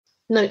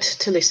Note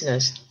to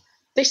listeners,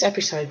 this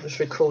episode was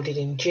recorded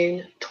in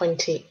June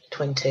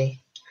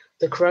 2020.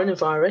 The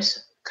coronavirus,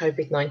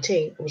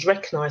 COVID-19, was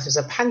recognised as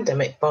a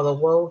pandemic by the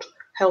World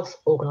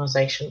Health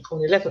Organization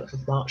on 11th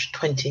of March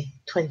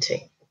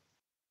 2020.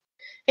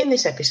 In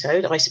this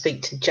episode, I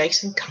speak to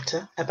Jason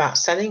Cutter about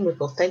selling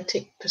with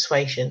authentic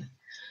persuasion.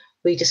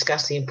 We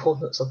discuss the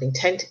importance of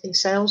intent in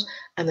sales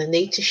and the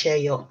need to share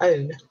your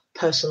own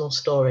personal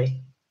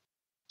story.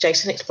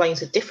 Jason explains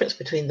the difference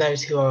between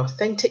those who are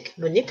authentic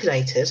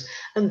manipulators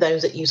and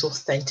those that use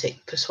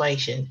authentic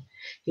persuasion.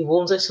 He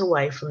warns us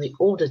away from the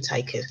order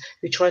takers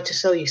who try to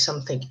sell you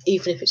something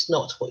even if it's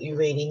not what you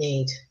really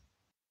need.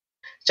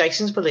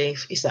 Jason's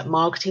belief is that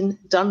marketing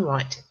done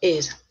right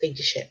is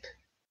leadership.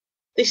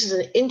 This is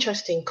an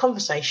interesting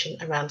conversation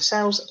around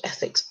sales,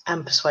 ethics,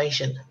 and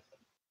persuasion.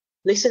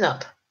 Listen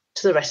up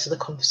to the rest of the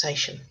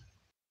conversation.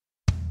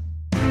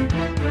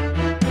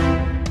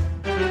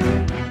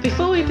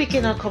 Before we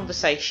begin our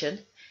conversation,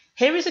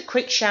 here is a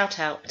quick shout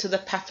out to the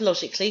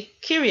pathologically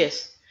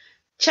curious.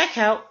 Check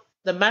out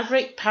the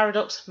Maverick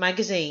Paradox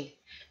magazine.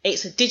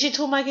 It's a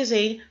digital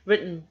magazine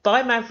written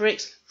by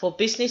Mavericks for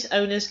business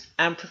owners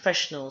and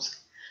professionals.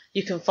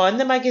 You can find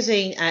the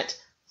magazine at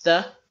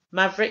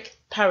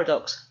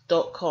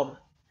themaverickparadox.com.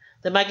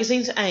 The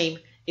magazine's aim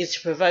is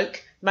to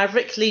provoke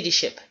maverick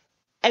leadership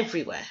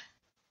everywhere.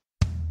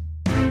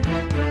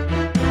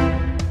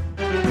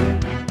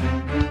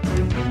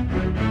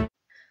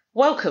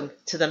 Welcome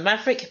to the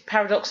Maverick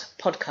Paradox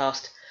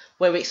podcast,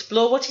 where we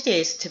explore what it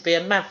is to be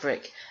a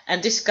maverick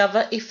and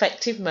discover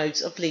effective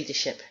modes of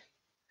leadership.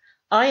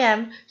 I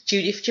am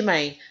Judith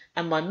Germain,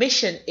 and my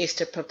mission is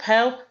to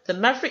propel the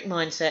maverick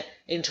mindset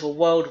into a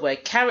world where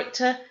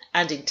character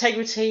and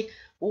integrity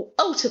will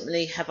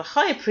ultimately have a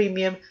higher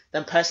premium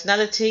than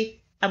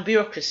personality and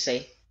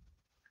bureaucracy.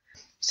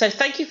 So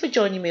thank you for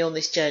joining me on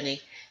this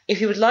journey.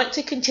 If you would like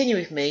to continue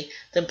with me,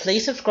 then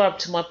please subscribe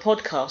to my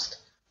podcast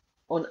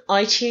on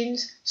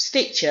iTunes,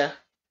 Stitcher,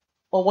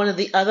 or one of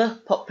the other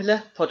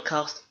popular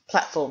podcast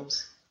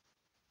platforms.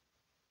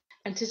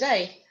 And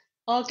today,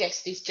 our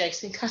guest is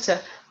Jason Cutter.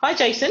 Hi,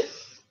 Jason.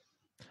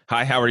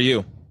 Hi, how are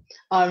you?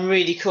 I'm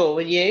really cool.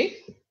 And you?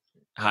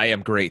 I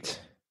am great.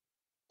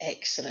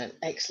 Excellent,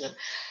 excellent.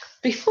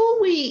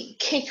 Before we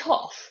kick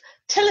off,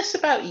 tell us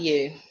about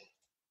you.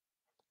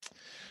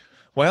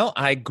 Well,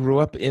 I grew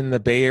up in the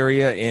Bay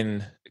Area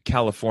in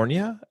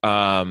California.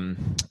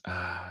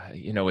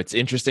 It's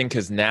interesting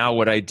because now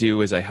what I do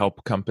is I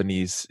help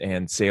companies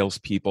and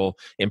salespeople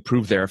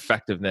improve their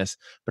effectiveness.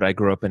 But I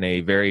grew up in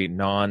a very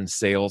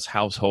non-sales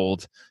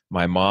household.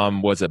 My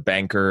mom was a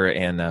banker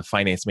and a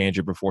finance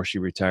manager before she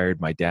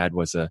retired. My dad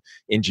was an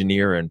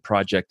engineer and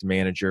project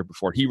manager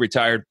before he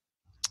retired.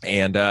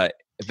 And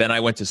then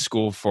I went to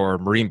school for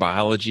marine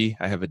biology.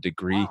 I have a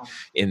degree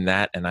in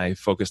that, and I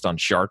focused on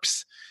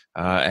sharks.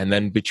 And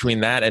then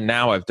between that and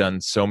now, I've done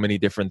so many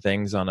different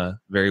things on a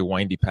very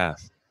windy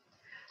path.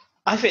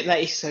 I think that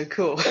is so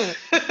cool.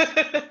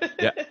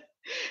 Yeah.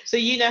 So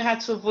you know how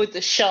to avoid the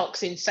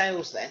sharks in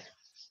sales then?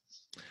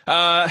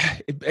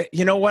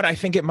 You know what? I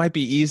think it might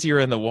be easier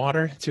in the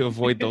water to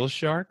avoid those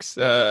sharks.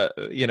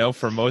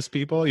 For most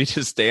people, you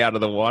just stay out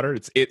of the water.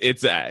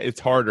 It's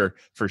harder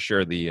for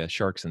sure, the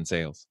sharks in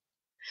sales.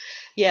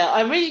 Yeah,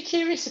 I'm really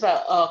curious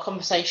about our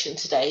conversation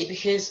today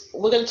because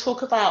we're going to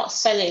talk about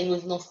selling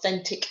with an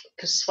authentic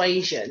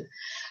persuasion,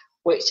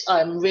 which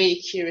I'm really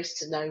curious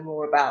to know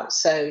more about.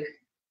 So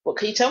what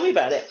can you tell me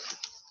about it?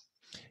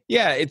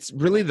 Yeah, it's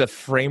really the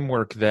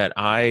framework that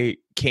I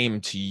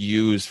came to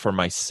use for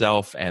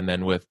myself, and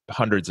then with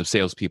hundreds of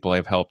salespeople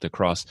I've helped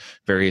across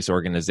various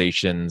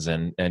organizations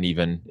and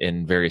even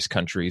in various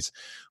countries,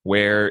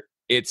 where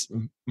it's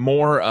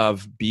more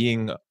of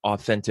being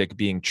authentic,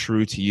 being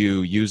true to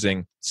you,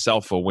 using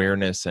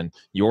self-awareness and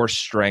your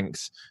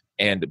strengths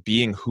and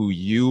being who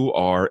you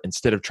are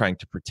instead of trying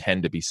to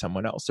pretend to be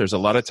someone else. There's a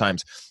lot of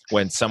times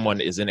when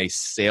someone is in a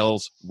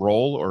sales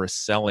role or a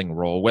selling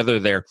role, whether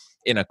they're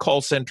in a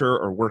call center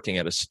or working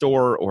at a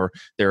store, or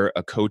they're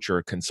a coach or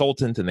a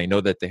consultant, and they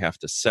know that they have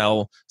to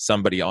sell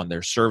somebody on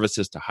their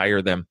services to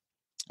hire them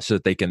so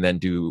that they can then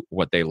do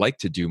what they like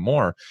to do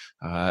more.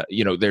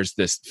 There's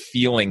this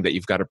feeling that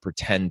you've got to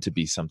pretend to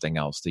be something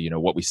else,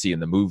 what we see in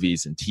the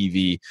movies and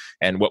TV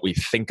and what we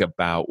think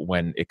about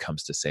when it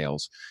comes to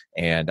sales.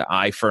 And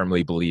I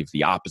firmly believe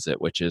the opposite,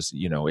 which is,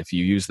 if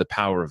you use the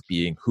power of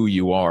being who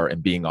you are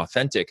and being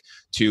authentic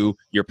to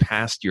your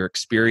past, your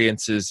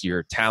experiences,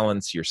 your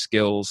talents, your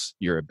skills,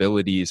 your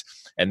abilities,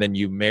 and then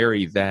you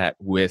marry that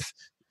with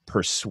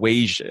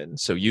persuasion.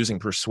 So using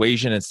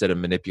persuasion instead of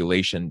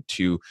manipulation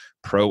to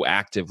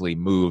proactively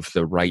move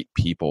the right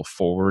people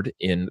forward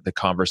in the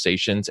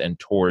conversations and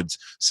towards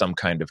some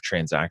kind of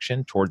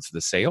transaction, towards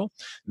the sale,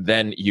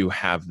 then you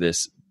have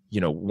this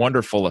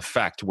wonderful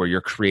effect where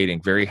you're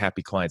creating very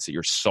happy clients, that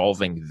you're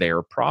solving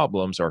their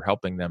problems or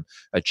helping them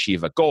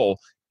achieve a goal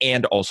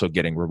and also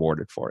getting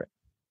rewarded for it.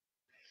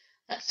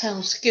 That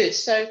sounds good.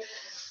 So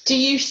do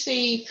you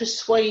see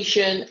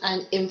persuasion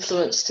and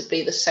influence to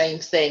be the same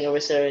thing, or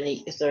is there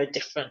a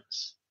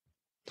difference?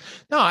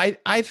 No,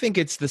 I think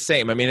it's the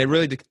same. I mean, it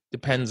really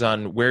depends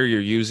on where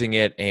you're using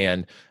it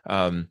and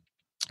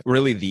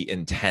really the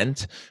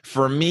intent.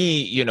 For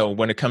me,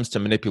 when it comes to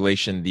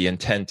manipulation, the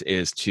intent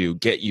is to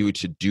get you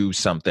to do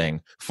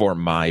something for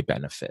my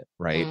benefit,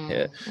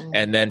 right?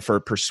 And then for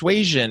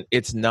persuasion,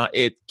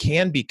 it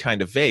can be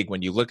kind of vague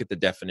when you look at the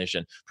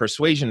definition.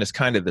 Persuasion is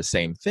kind of the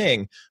same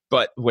thing,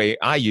 but the way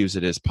I use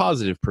it is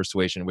positive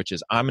persuasion, which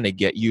is I'm going to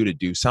get you to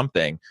do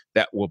something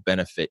that will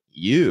benefit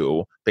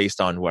you based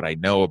on what I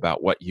know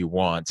about what you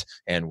want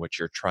and what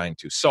you're trying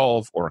to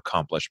solve or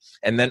accomplish.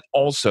 And then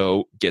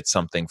also get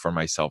something for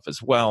myself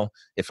as well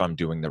if I'm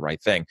doing the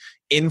right thing.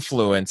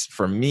 Influence,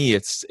 for me,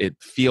 it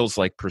feels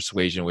like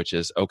persuasion, which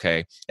is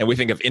okay. And we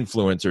think of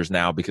influencers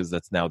now because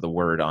that's now the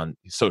word on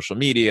social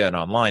media and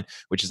online,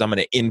 which is I'm going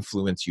to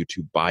influence you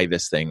to buy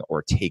this thing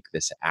or take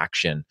this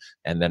action.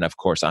 And then, of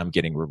course, I'm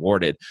getting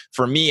rewarded.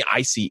 For me,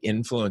 I see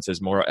influence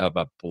as more of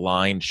a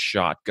blind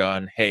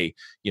shotgun. Hey,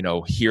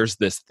 here's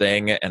this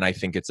thing and I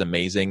think it's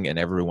amazing and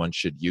everyone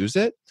should use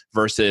it,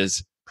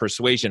 versus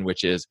persuasion,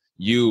 which is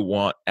you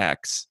want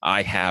X,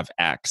 I have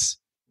X.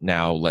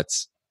 Now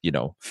let's,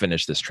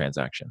 finish this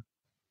transaction.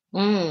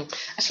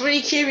 That's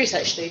really curious,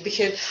 actually,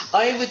 because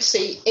I would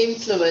see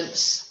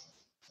influence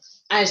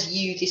as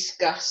you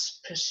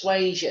discuss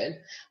persuasion,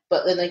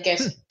 but then I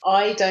guess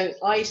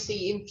I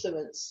see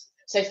influence.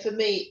 So for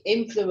me,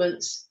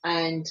 influence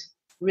and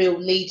real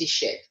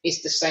leadership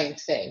is the same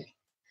thing.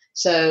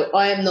 So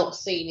I am not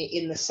seeing it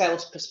in the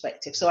sales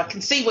perspective. So I can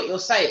see what you're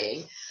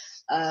saying,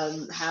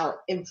 how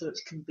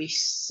influence can be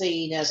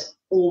seen as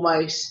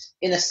almost,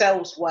 in a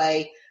sales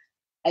way,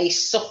 a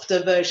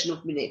softer version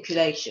of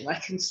manipulation. I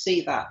can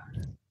see that.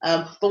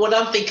 But when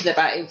I'm thinking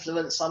about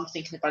influence, I'm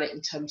thinking about it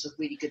in terms of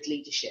really good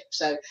leadership.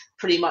 So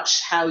pretty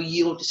much how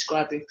you're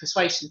describing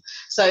persuasion.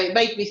 So it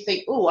made me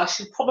think, I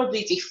should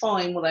probably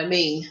define what I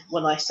mean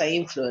when I say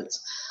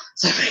influence,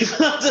 so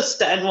people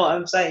understand what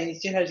I'm saying.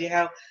 It shows you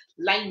how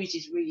language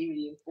is really,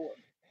 really important.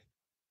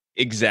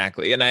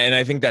 Exactly. And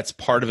I think that's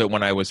part of it.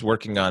 When I was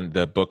working on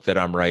the book that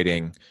I'm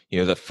writing,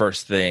 the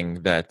first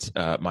thing that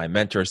my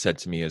mentor said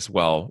to me as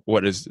well,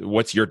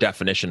 what's your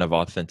definition of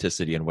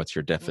authenticity and what's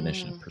your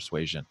definition of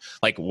persuasion?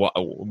 Like,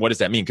 what does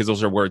that mean? Because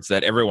those are words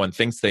that everyone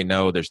thinks they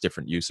know. There's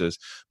different uses,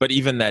 but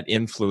even that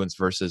influence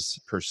versus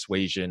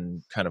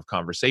persuasion kind of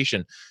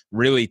conversation,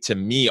 really, to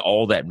me,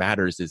 all that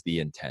matters is the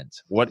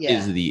intent. What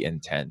is the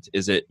intent?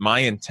 Is it my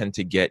intent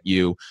to get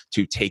you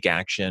to take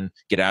action,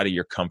 get out of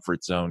your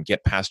comfort zone,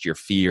 get past your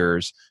fear,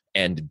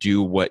 and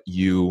do what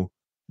you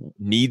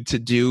need to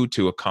do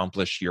to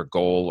accomplish your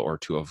goal or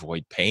to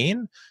avoid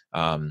pain?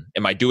 Am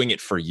I doing it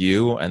for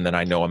you and then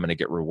I know I'm going to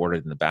get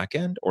rewarded in the back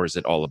end, or is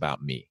it all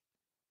about me?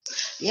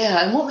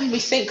 Yeah, and what made me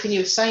think when you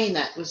were saying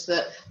that was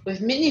that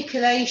with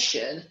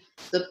manipulation,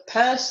 the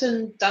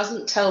person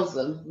doesn't tell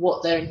them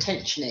what their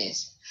intention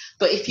is.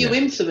 But if you're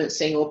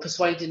influencing or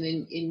persuading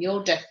in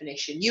your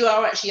definition, you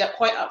are actually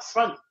quite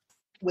upfront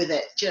with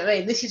it. Do you know what I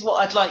mean? This is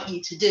what I'd like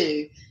you to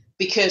do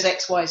because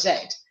X, Y, Z.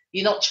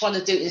 You're not trying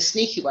to do it in a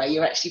sneaky way.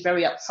 You're actually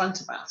very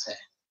upfront about it.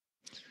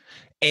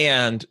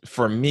 And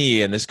for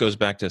me, and this goes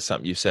back to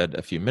something you said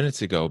a few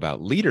minutes ago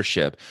about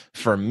leadership,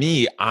 for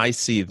me, I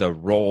see the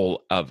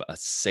role of a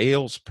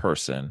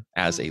salesperson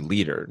as a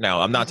leader.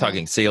 Now, I'm not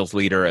talking sales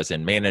leader as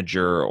in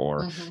manager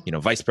or,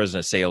 vice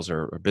president of sales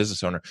or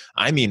business owner.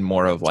 I mean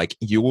more of like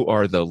you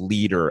are the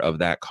leader of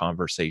that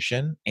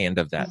conversation and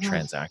of that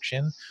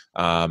transaction,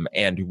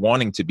 and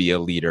wanting to be a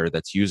leader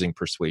that's using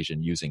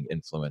persuasion, using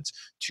influence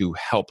to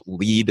help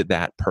lead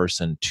that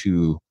person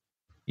to,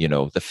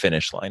 the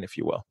finish line, if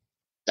you will.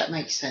 That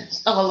makes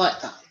sense. Oh, I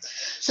like that.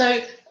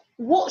 So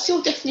what's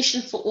your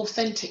definition for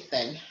authentic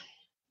then?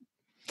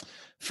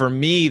 For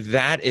me,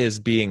 that is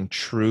being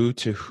true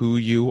to who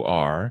you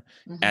are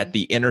at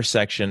the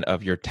intersection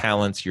of your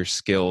talents, your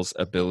skills,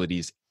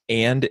 abilities,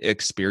 and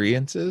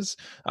experiences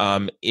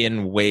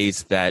in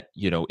ways that,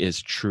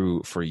 is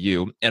true for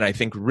you. And I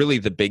think really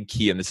the big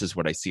key, and this is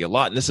what I see a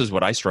lot, and this is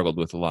what I struggled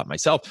with a lot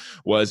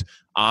myself, was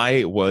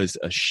I was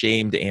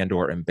ashamed and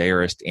or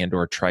embarrassed and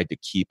or tried to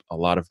keep a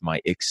lot of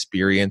my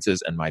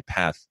experiences and my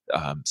path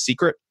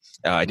secret.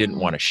 I didn't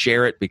want to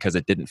share it because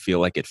it didn't feel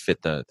like it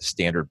fit the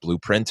standard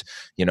blueprint,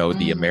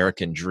 the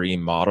American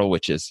dream model,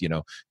 which is,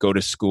 go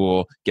to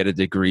school, get a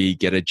degree,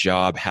 get a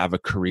job, have a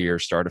career,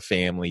 start a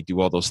family,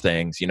 do all those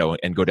things,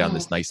 and go down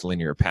this nice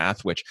linear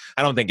path, which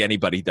I don't think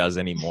anybody does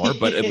anymore,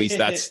 but at least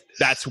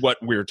that's what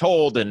we're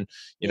told. And,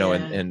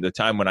 and the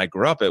time when I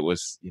grew up, it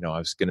was, I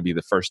was going to be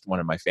the first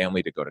one in my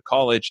family to go to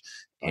college.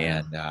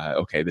 And,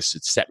 this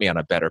had set me on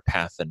a better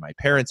path than my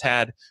parents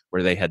had,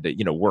 where they had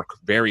to, work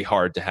very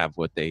hard to have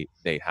what they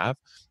have.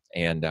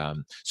 And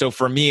so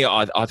for me,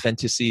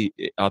 authenticity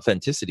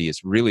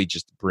is really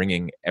just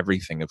bringing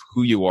everything of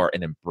who you are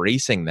and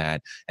embracing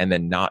that, and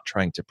then not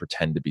trying to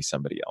pretend to be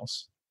somebody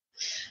else.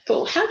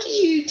 But how do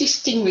you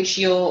distinguish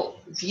your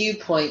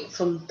viewpoint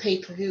from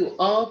people who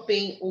are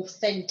being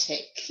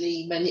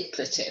authentically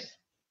manipulative?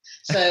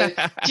 So,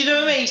 do you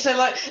know what I mean? So,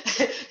 like,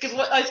 because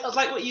I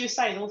like what you were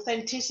saying,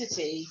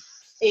 authenticity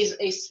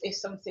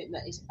is something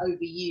that is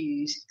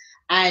overused,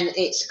 and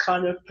it's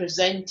kind of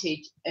presented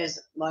as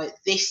like,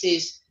 this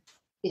is,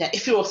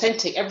 if you're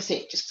authentic,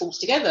 everything just falls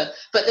together.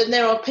 But then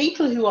there are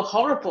people who are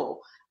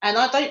horrible, and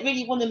I don't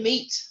really want to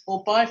meet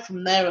or buy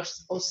from their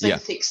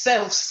authentic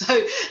self.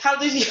 So how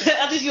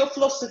does your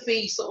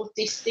philosophy sort of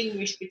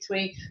distinguish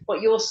between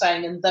what you're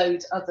saying and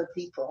those other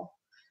people?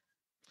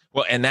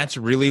 Well, and that's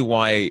really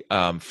why,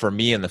 for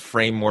me, in the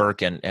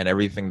framework and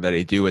everything that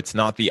I do, it's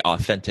not the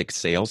authentic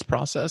sales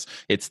process.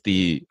 It's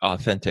the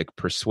authentic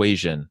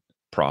persuasion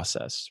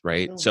process,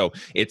 right? So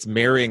it's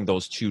marrying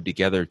those two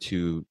together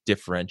to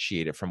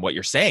differentiate it from what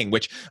you're saying,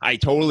 which I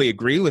totally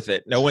agree with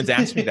it. No one's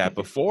asked me that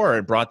before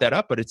and brought that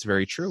up, but it's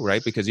very true,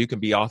 right? Because you can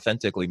be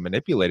authentically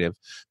manipulative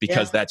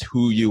because that's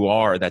who you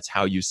are. That's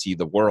how you see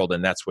the world.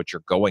 And that's what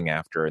you're going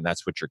after. And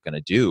that's what you're going to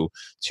do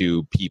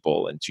to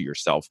people and to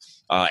yourself.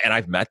 And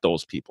I've met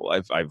those people.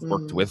 I've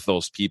worked with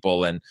those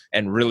people and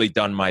really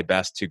done my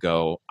best to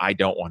go, I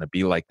don't want to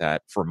be like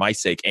that for my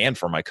sake and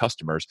for my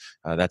customers.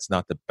 That's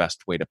not the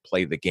best way to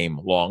play the game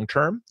long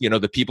term.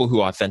 The people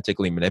who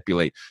authentically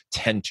manipulate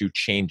tend to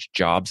change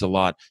jobs a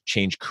lot,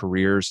 change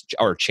careers,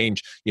 or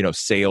change,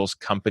 sales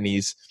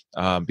companies,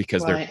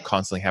 because they're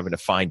constantly having to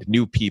find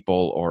new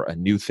people or a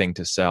new thing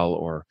to sell,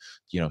 or,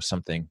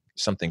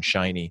 something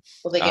shiny.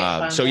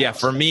 So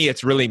for me,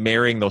 it's really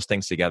marrying those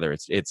things together.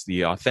 It's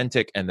the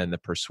authentic and then the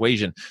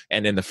persuasion.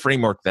 And in the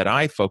framework that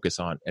I focus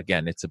on,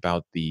 again, it's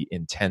about the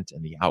intent,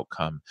 and the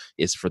outcome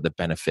is for the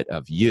benefit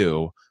of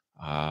you,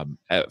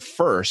 at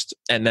first,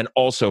 and then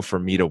also for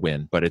me to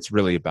win, but it's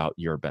really about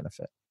your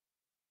benefit.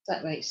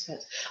 That makes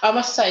sense. I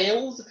must say,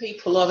 all the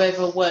people I've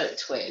ever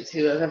worked with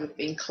who have ever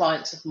been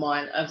clients of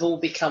mine have all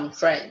become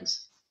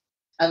friends,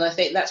 and I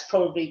think that's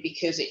probably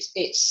because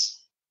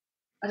it's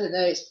I don't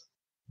know, it's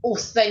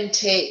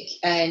authentic,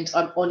 and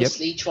I'm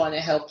honestly trying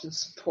to help and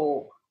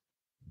support.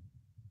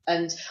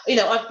 And,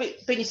 I've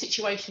been in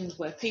situations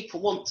where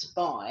people want to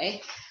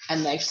buy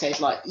and they've said,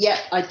 like, yeah,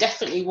 I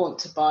definitely want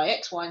to buy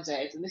X, Y, and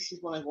Z, and this is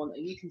what I want,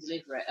 and you can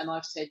deliver it. And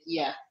I've said,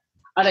 yeah,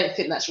 I don't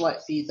think that's right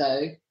for you,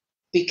 though,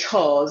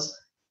 because,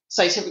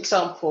 so for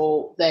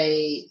example,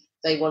 they've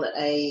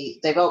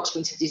asked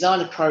me to design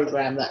a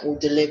program that will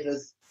deliver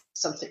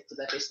something for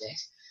their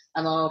business.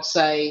 And I'll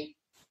say,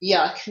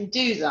 yeah, I can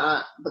do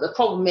that, but the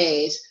problem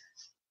is,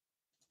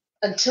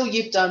 until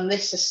you've done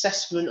this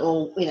assessment,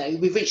 or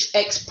we've reached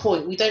X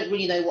point, we don't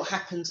really know what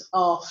happens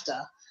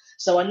after.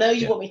 So I know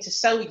you want me to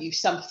sell you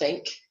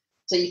something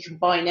so you can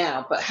buy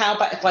now, but how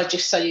about if I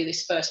just sell you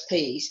this first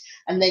piece,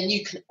 and then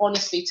you can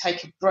honestly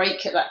take a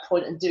break at that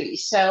point and do it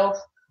yourself,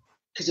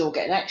 because you'll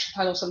get an action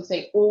plan or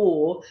something,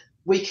 or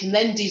we can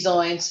then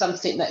design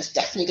something that's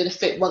definitely going to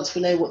fit once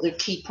we know what the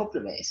key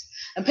problem is.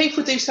 And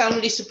people do sound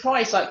really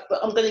surprised, like,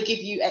 but I'm going to give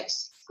you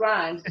X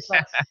grand. It's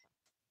like,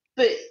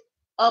 but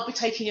I'll be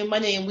taking your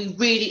money,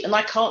 and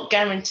I can't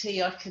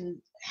guarantee I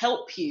can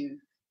help you.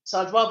 So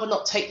I'd rather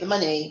not take the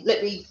money.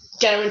 Let me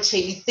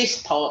guarantee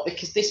this part,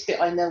 because this bit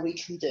I know we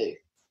can do.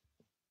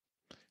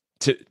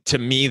 To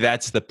me,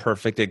 that's the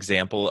perfect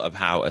example of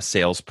how a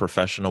sales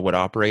professional would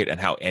operate, and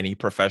how any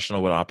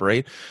professional would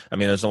operate. I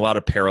mean, there's a lot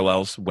of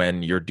parallels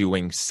when you're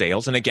doing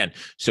sales. And again,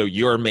 so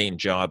your main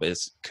job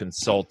is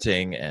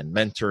consulting and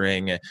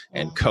mentoring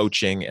and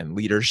coaching and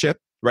leadership,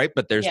 right?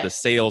 But there's the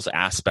sales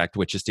aspect,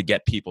 which is to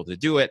get people to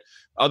do it.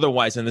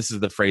 Otherwise, and this is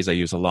the phrase I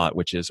use a lot,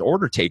 which is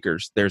order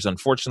takers. There's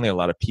unfortunately a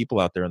lot of people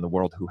out there in the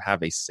world who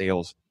have a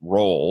sales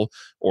role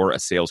or a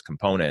sales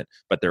component,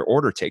 but they're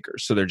order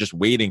takers. So they're just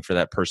waiting for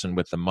that person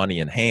with the money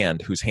in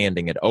hand who's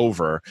handing it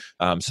over,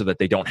 so that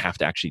they don't have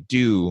to actually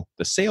do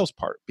the sales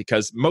part.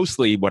 Because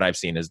mostly what I've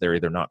seen is they're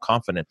either not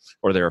confident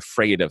or they're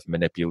afraid of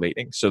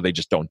manipulating. So they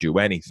just don't do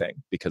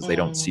anything because they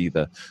don't see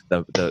the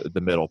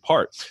middle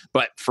part.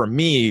 But for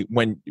me,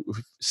 when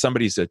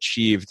somebody's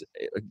achieved,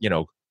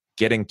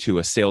 getting to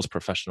a sales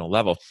professional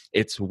level,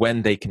 it's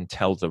when they can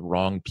tell the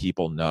wrong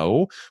people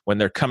no, when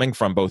they're coming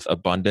from both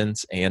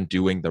abundance and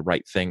doing the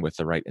right thing with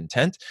the right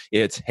intent.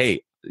 It's,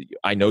 hey,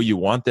 I know you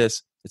want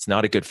this. It's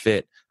not a good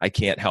fit. I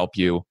can't help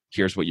you.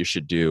 Here's what you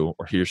should do,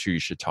 or here's who you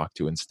should talk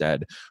to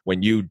instead.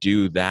 When you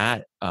do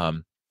that,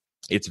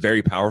 it's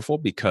very powerful,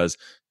 because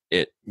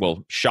it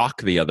will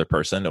shock the other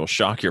person. It will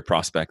shock your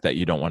prospect that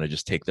you don't want to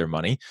just take their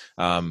money.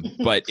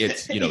 But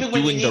it's,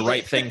 doing the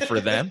right thing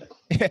for them.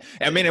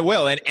 I mean, it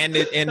will. And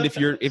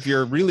if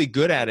you're really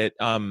good at it,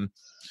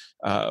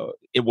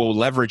 it will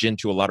leverage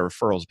into a lot of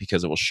referrals,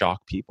 because it will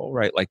shock people,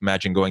 right? Like,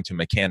 imagine going to a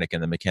mechanic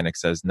and the mechanic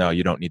says, no,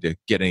 you don't need to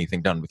get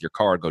anything done with your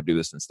car. Go do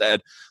this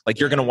instead. Like,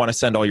 you're going to want to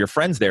send all your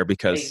friends there,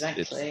 because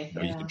you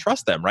can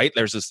trust them, right?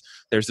 There's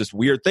this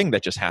weird thing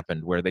that just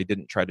happened where they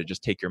didn't try to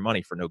just take your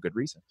money for no good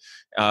reason.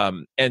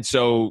 And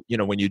so,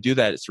 when you do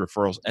that, it's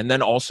referrals. And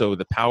then also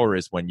the power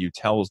is when you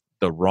tell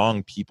the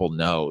wrong people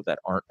no that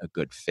aren't a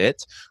good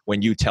fit.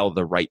 When you tell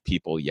the right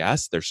people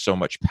yes, there's so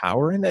much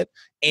power in it.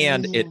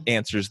 And it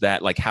answers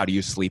that, like, how do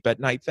you sleep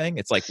at night thing.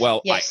 It's like,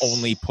 well, I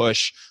only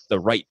push the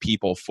right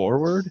people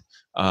forward,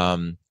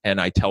 and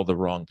I tell the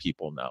wrong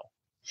people no.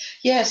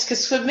 Yes,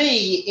 because for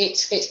me,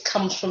 it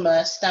comes from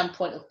a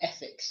standpoint of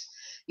ethics.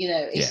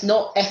 It's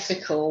not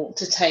ethical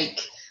to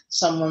take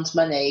someone's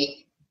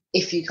money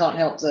if you can't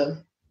help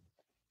them.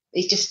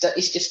 It's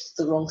just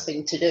the wrong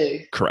thing to do.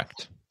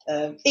 Correct.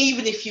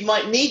 Even if you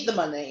might need the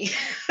money.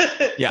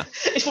 Yeah.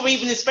 It's probably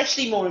even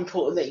especially more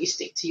important that you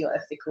stick to your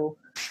ethical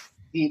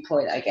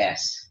viewpoint, I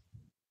guess.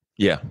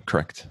 Yeah,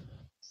 correct.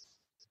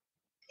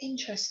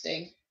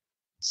 Interesting.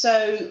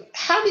 So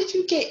how did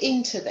you get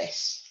into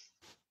this?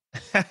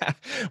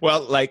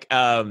 Well,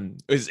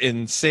 was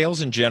in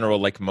sales in general,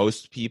 like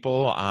most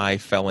people, I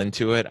fell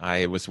into it.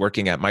 I was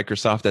working at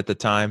Microsoft at the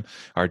time.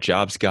 Our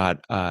jobs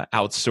got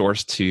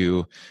outsourced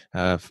to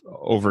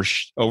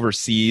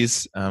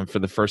overseas for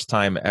the first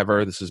time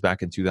ever. This was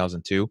back in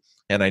 2002.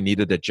 And I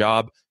needed a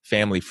job.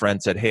 Family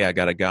friend said, "Hey, I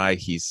got a guy.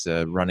 He's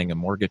running a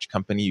mortgage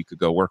company. You could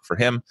go work for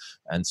him."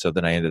 And so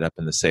then I ended up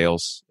in a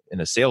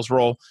sales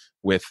role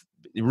with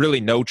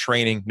really no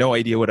training, no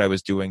idea what I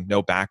was doing,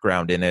 no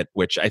background in it,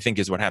 which I think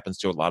is what happens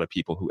to a lot of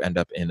people who end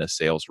up in a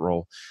sales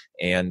role.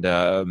 And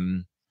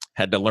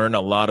had to learn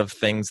a lot of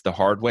things the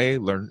hard way,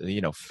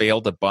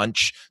 failed a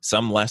bunch.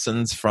 Some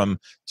lessons from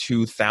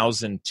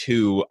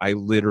 2002, I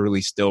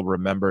literally still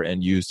remember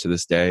and use to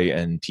this day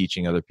and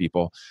teaching other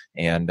people.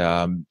 And,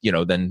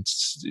 then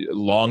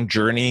long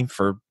journey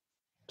for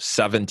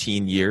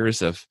 17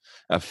 years of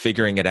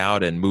figuring it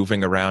out and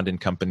moving around in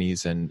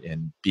companies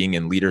and being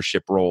in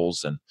leadership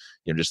roles and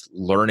just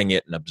learning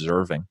it and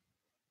observing.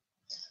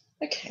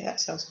 Okay, that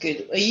sounds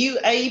good. Were you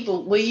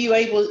able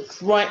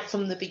right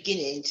from the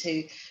beginning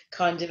to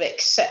kind of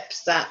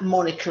accept that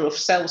moniker of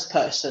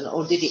salesperson,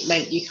 or did it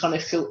make you kind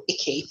of feel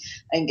icky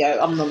and go,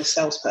 "I'm not a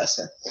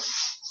salesperson"?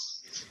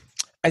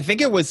 I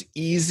think it was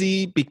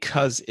easy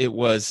because it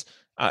was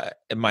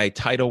my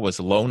title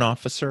was loan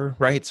officer,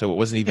 right? So it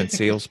wasn't even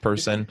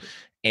salesperson.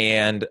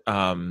 And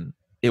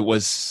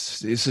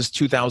this is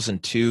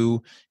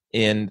 2002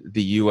 in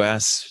the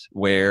US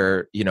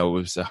where, it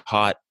was a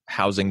hot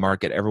housing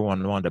market.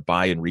 Everyone wanted to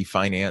buy and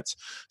refinance.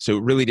 So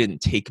it really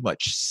didn't take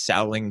much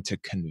selling to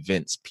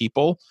convince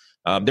people.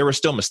 There were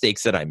still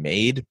mistakes that I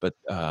made, but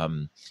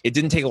it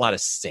didn't take a lot of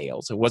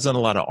sales. It wasn't a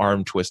lot of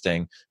arm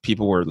twisting.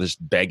 People were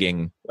just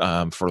begging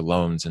for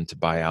loans and to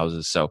buy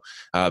houses. So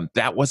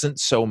that wasn't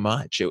so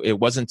much. It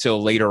wasn't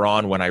until later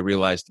on when I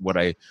realized what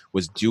I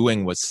was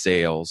doing was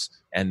sales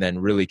and then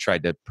really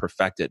tried to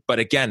perfect it. But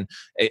again,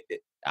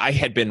 I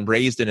had been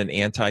raised in an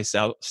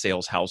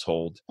anti-sales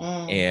household,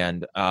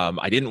 and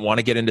I didn't want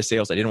to get into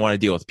sales. I didn't want to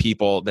deal with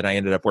people. Then I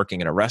ended up working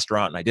in a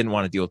restaurant, and I didn't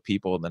want to deal with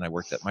people. And then I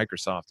worked at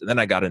Microsoft, and then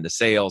I got into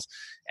sales.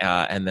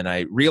 And then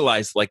I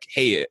realized,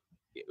 hey,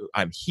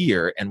 I'm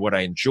here, and what I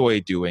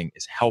enjoy doing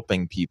is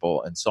helping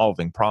people and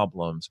solving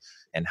problems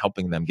and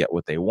helping them get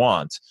what they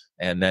want.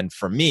 And then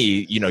for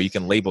me, you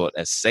can label it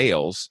as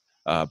sales,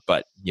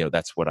 but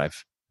that's what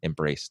I've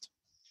embraced.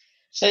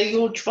 So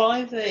your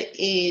driver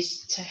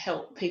is to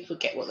help people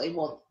get what they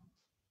want.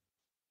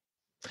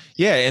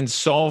 Yeah, and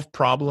solve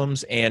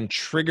problems and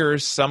trigger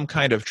some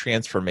kind of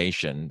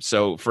transformation.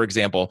 So, for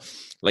example,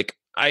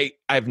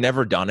 I've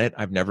never done it.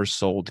 I've never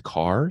sold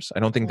cars. I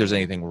don't think there's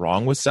anything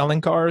wrong with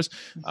selling cars.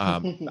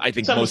 I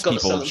think most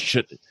people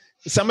should.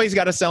 Somebody's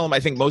got to sell them. I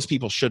think most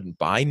people shouldn't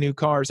buy new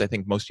cars. I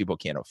think most people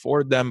can't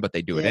afford them, but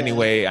they do it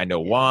anyway. I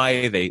know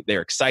why.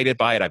 They're excited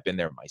by it. I've been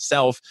there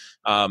myself.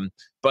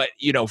 But,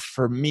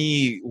 for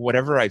me,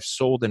 whatever I've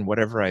sold and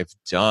whatever I've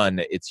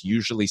done, it's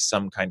usually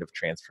some kind of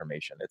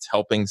transformation. It's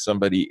helping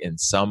somebody in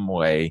some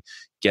way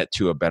get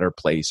to a better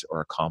place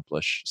or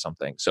accomplish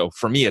something. So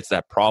for me, it's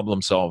that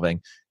problem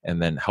solving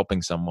and then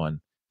helping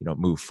someone,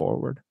 move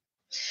forward.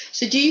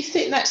 So do you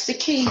think that's the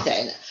key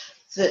then,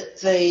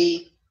 that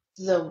the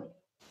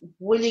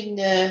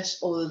willingness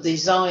or the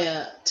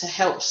desire to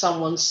help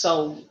someone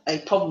solve a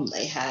problem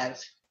they have,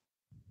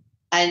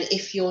 and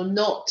if you're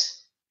not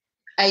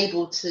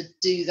able to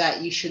do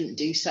that, you shouldn't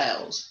do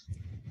sales?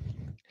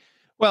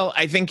 Well,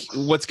 I think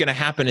what's going to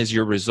happen is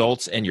your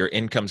results and your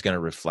income's going to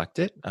reflect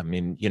it. I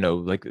mean,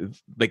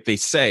 like they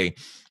say,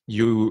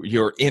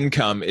 your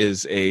income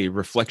is a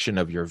reflection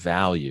of your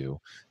value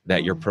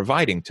that you're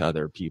providing to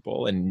other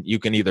people, and you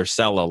can either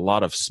sell a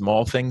lot of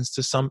small things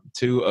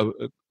to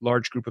a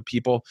large group of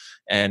people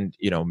and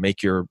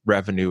make your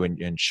revenue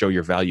and show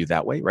your value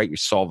that way, right? You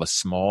solve a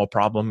small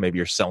problem. Maybe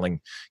you're selling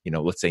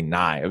let's say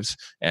knives,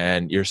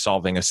 and you're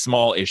solving a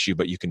small issue,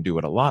 but you can do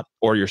it a lot.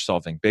 Or you're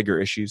solving bigger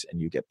issues and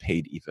you get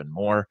paid even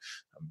more.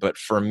 But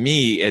for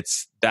me,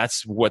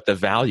 that's what the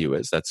value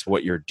is. That's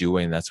what you're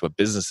doing. That's what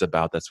business is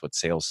about. That's what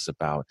sales is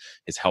about,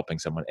 is helping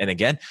someone. And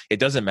again, it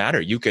doesn't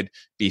matter. You could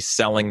be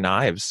selling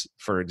knives,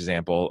 for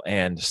example,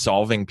 and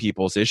solving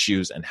people's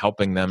issues and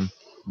helping them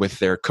with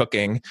their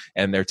cooking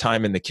and their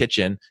time in the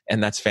kitchen.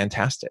 And that's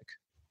fantastic.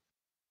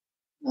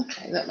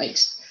 Okay,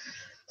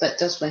 that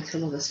does make a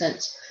lot of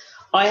sense.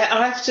 I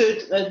have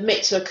to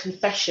admit to a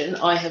confession.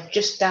 I have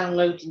just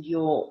downloaded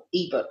your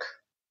ebook.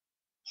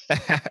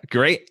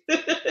 Great. Do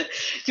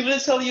you want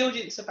to tell the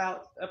audience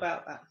about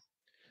that?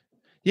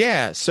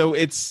 Yeah, so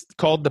it's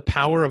called The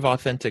Power of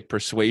Authentic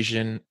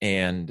Persuasion,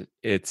 and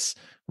it's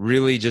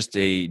really just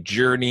a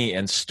journey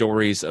and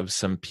stories of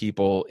some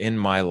people in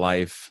my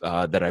life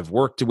that I've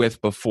worked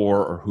with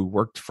before or who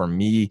worked for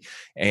me,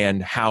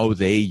 and how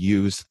they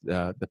use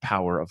the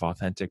power of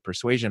authentic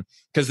persuasion.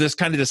 Because this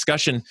kind of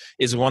discussion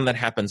is one that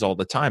happens all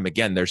the time.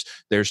 Again,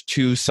 there's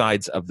two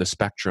sides of the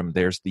spectrum.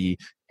 There's the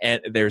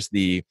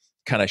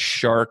kind of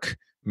shark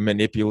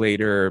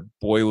manipulator,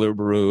 boiler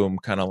room,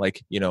 kind of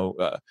like,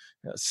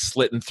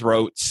 slitting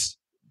throats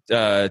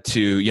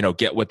to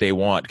get what they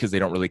want because they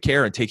don't really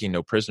care, and taking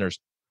no prisoners.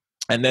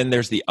 And then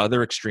there's the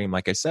other extreme,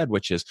 like I said,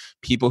 which is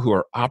people who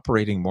are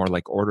operating more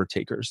like order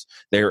takers.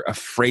 They're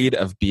afraid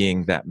of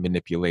being that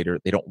manipulator.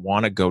 They don't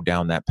want to go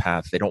down that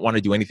path. They don't want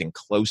to do anything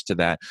close to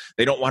that.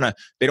 They don't want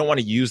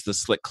to use the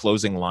slick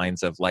closing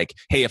lines of like,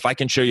 hey, if I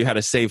can show you how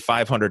to save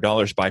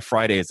 $500 by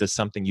Friday, is this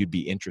something you'd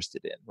be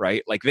interested in?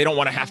 Right? Like, they don't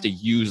want to have to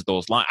use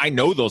those lines. I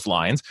know those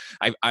lines.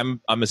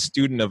 I'm a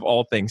student of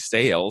all things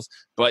sales,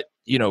 but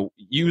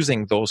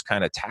using those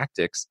kind of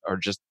tactics are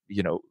just,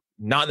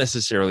 not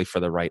necessarily for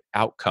the right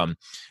outcome.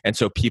 And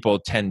so people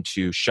tend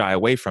to shy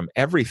away from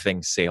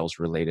everything sales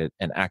related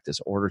and act as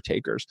order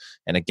takers.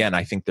 And again,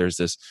 I think there's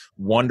this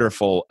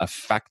wonderful,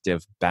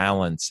 effective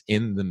balance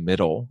in the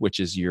middle, which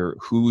is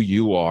who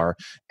you are,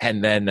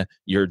 and then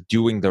you're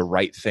doing the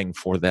right thing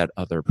for that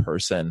other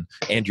person,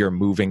 and you're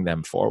moving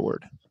them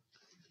forward.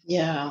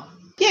 Yeah,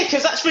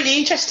 because that's really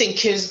interesting,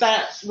 because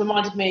that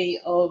reminded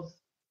me of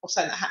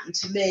something that happened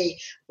to me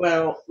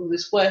where I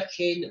was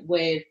working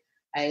with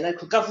a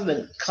local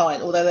government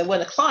client, although they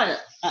weren't a client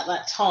at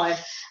that time,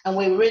 and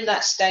we were in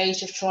that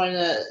stage of trying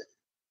to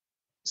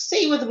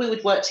see whether we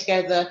would work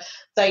together.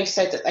 They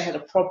said that they had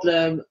a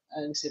problem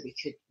and said we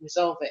could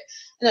resolve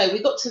it.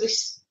 We got to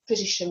this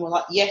position, we're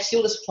like, yes,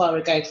 you're the supplier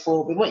we're going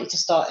for, we want you to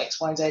start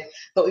X, Y, and Z,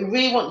 but we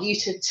really want you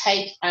to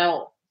take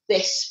out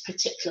this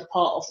particular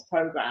part of the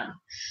program.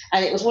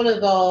 And it was one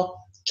of our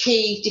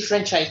key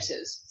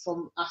differentiators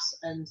from us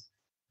and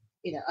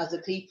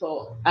other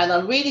people. And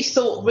I really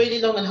thought really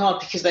long and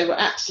hard, because they were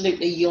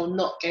absolutely, you're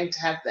not going to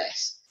have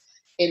this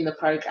in the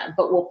program,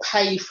 but we'll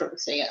pay for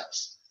everything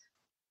else.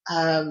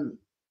 And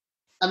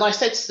I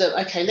said to them,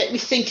 okay, let me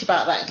think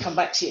about that and come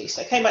back to you.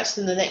 So I came back to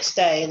them the next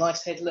day and I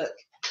said, look,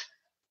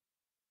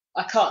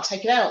 I can't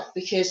take it out,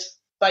 because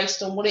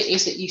based on what it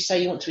is that you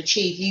say you want to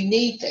achieve, you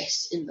need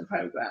this in the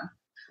program.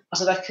 I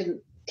said, I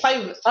can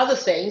play with other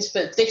things,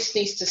 but this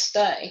needs to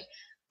stay.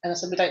 And I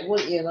said, we don't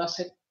want you. And I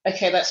said,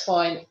 okay, that's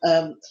fine.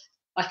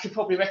 I could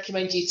probably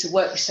recommend you to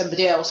work with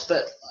somebody else,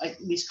 but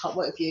we just can't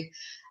work with you.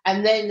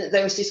 And then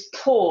there was this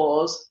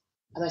pause,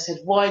 and I said,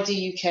 why do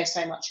you care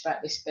so much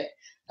about this bit?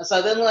 And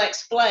so then I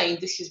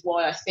explained, this is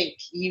why I think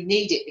you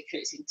need it,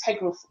 because it's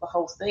integral for the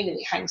whole thing, and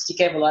it hangs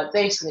together like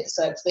this, and it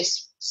serves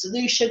this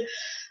solution.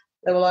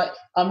 They were like,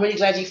 I'm really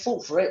glad you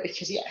fought for it,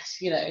 because yes,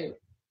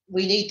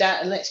 we need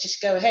that, and let's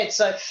just go ahead.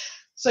 So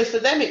for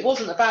them, it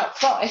wasn't about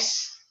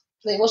price.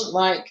 It wasn't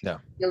like, no,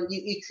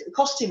 you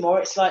cost you more.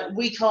 It's like,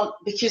 we can't,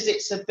 because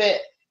it's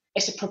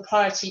a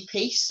proprietary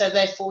piece, so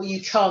therefore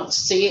you can't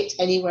see it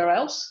anywhere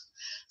else.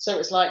 So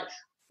it's like,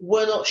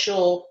 we're not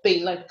sure,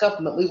 being local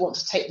government, we want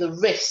to take the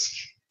risk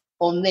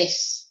on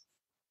this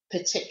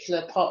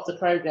particular part of the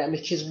program,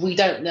 because we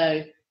don't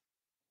know,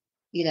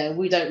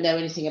 we don't know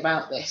anything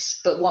about this.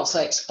 But once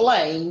I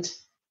explained,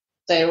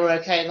 they were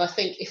okay. And I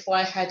think if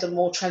I had a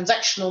more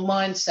transactional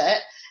mindset,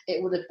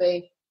 it would have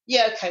been,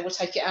 yeah, okay, we'll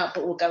take it out,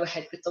 but we'll go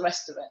ahead with the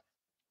rest of it.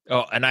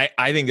 Oh, and I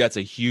think that's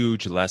a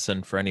huge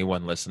lesson for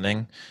anyone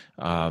listening,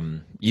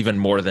 even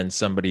more than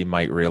somebody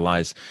might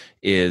realize,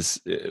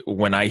 is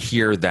when I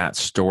hear that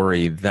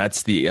story,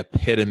 that's the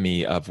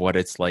epitome of what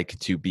it's like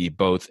to be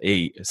both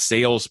a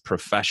sales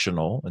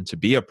professional and to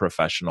be a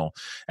professional,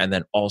 and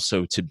then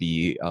also to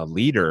be a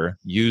leader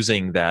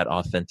using that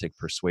authentic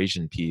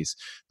persuasion piece.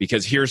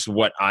 Because here's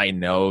what I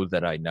know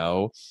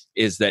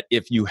is that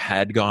if you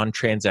had gone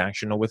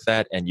transactional with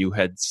that and you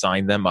had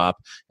signed them up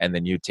and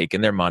then you'd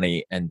taken their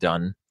money and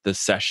done the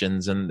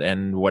sessions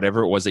and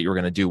whatever it was that you were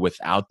going to do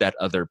without that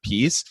other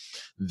piece,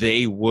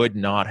 they would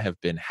not have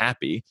been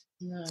happy.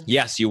 No.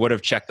 Yes, you would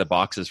have checked the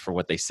boxes for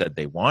what they said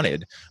they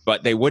wanted,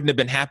 but they wouldn't have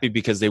been happy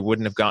because they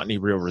wouldn't have gotten any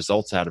real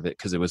results out of it,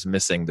 because it was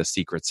missing the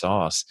secret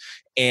sauce.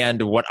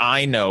 And what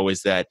I know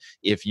is that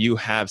if you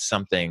have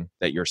something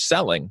that you're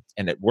selling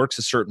and it works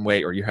a certain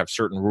way, or you have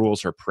certain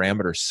rules or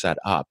parameters set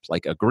up,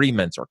 like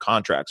agreements or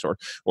contracts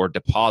or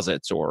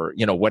deposits or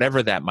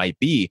whatever that might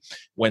be,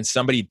 when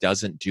somebody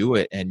doesn't do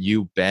it and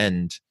you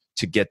bend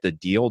to get the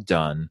deal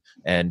done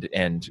and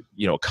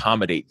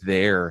accommodate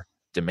their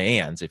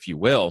demands, if you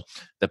will,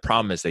 the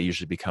problem is they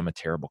usually become a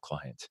terrible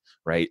client,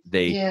 right?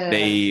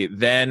 They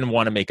then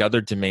want to make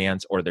other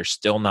demands, or they're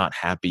still not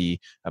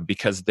happy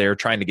because they're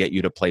trying to get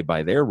you to play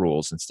by their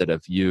rules instead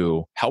of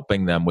you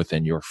helping them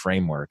within your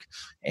framework.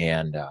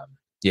 And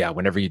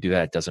whenever you do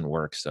that, it doesn't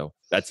work. So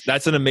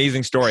that's an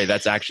amazing story.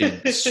 That's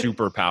actually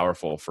super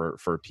powerful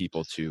for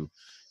people to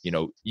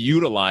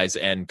utilize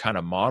and kind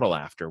of model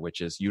after,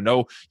 which is,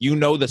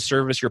 the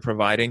service you're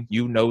providing,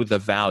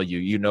 the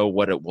value,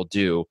 what it will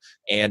do.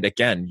 And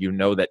again,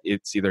 that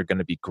it's either going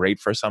to be great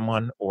for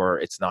someone or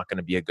it's not going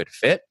to be a good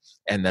fit.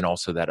 And then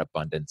also that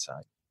abundance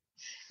side.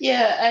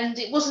 Yeah. And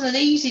it wasn't an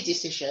easy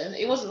decision.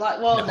 It wasn't like,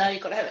 well, no,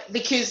 you've got to have it,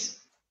 because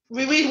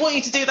we really want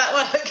you to do that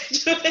work. Do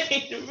you know what I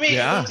mean? Really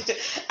wanted to.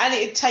 And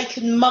it had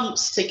taken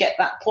months to get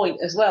that point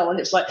as well. And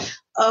it's like,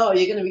 oh,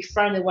 you're going to be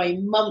throwing away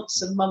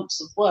months and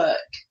months of work.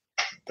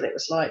 But it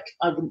was like,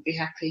 I wouldn't be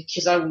happy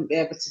because I wouldn't be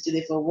able to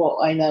deliver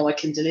what I know I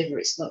can deliver.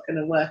 It's not going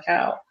to work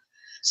out.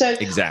 So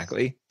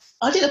exactly.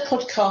 I did a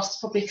podcast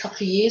probably a couple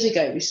of years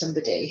ago with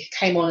somebody who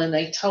came on, and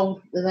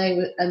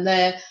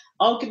their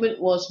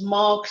argument was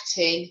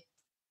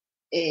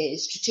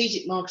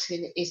strategic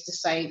marketing is the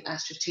same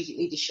as strategic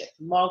leadership.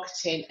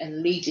 Marketing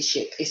and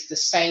leadership is the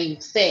same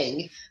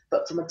thing,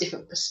 but from a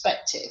different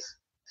perspective.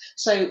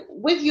 So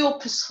with your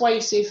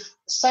persuasive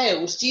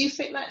sales, do you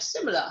think that's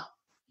similar?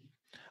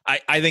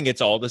 I think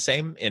it's all the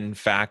same. In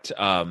fact,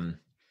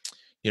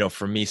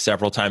 for me,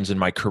 several times in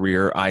my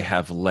career, I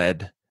have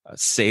led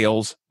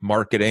sales,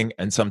 marketing,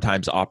 and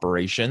sometimes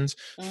operations.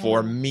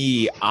 For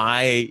me,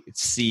 I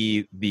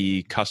see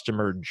the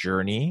customer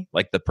journey,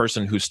 like the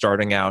person who's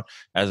starting out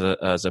as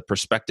a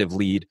prospective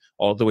lead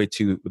all the way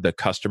to the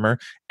customer,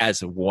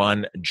 as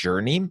one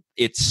journey.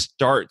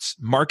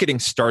 Marketing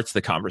starts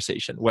the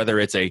conversation, whether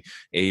it's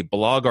a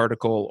blog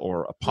article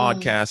or a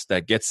podcast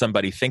that gets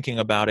somebody thinking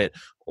about it,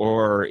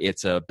 or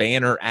it's a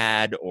banner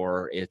ad,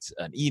 or it's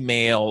an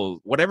email,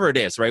 whatever it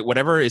is, right?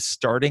 Whatever is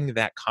starting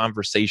that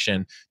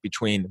conversation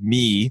between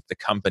me, the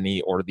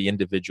company, or the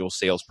individual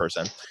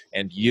salesperson,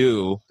 and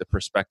you, the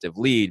prospective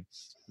lead,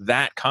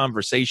 that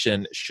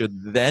conversation should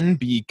then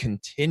be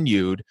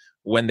continued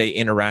when they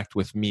interact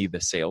with me,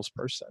 the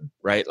salesperson,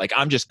 right? Like,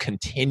 I'm just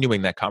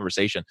continuing that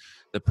conversation.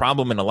 The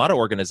problem in a lot of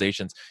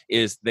organizations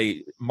is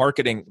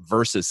marketing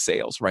versus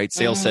sales, right?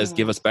 Sales says,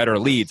 give us better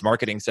leads.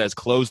 Marketing says,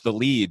 close the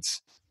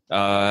leads.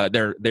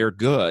 They're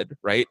good,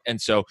 right? And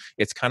so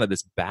it's kind of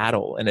this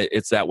battle, and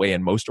it's that way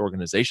in most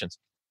organizations,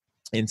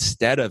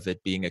 instead of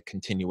it being a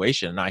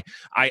continuation. And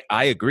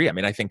I agree. I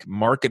mean, I think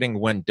marketing,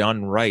 when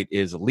done right,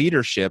 is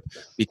leadership,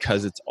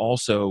 because it's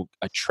also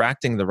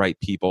attracting the right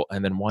people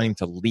and then wanting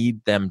to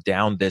lead them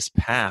down this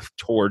path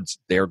towards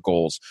their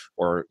goals,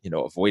 or,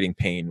 avoiding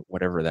pain,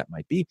 whatever that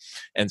might be.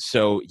 And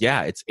so,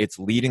 yeah, it's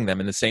leading them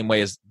in the same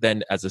way as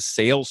a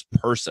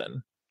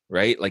salesperson,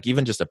 right? Like,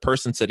 even just a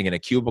person sitting in a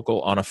cubicle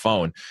on a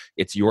phone,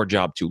 it's your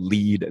job to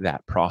lead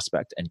that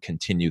prospect and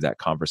continue that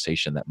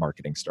conversation that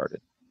marketing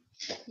started.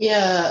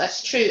 Yeah,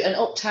 that's true. And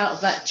opt out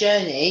of that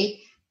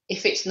journey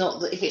if it's not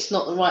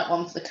the right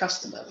one for the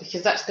customer,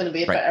 because that's going to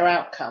be a better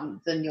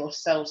outcome than your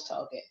sales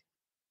target.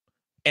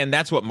 And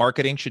that's what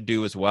marketing should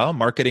do as well.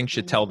 Marketing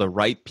should tell the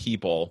right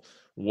people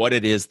what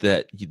it is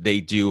that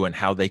they do and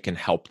how they can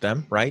help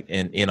them, right?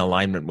 In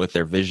alignment with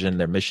their vision,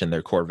 their mission,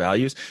 their core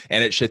values.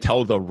 And it should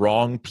tell the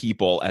wrong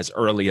people as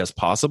early as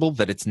possible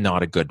that it's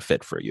not a good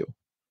fit for you,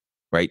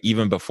 right?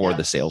 Even before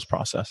the sales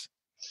process.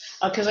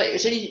 Because it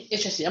was really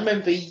interesting. I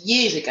remember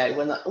years ago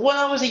when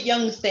I was a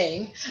young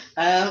thing,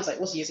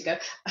 was years ago,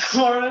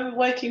 I remember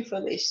working for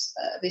this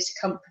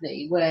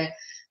company where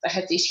they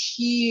had this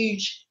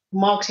huge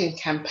marketing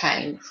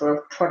campaign for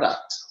a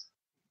product.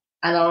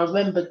 And I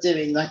remember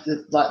doing like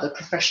the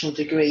professional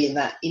degree in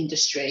that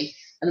industry.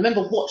 And I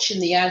remember watching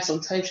the ads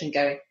on television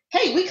going,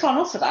 hey, we can't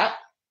offer that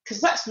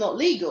because that's not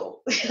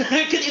legal.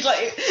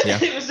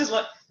 It was just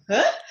like,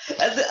 huh?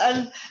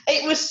 And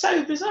it was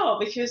so bizarre,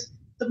 because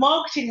the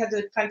marketing had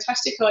a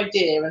fantastic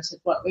idea and said,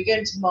 right, we're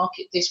going to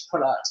market this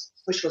product,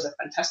 which was a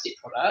fantastic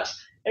product.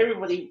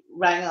 Everybody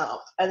rang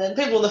up, and then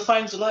people on the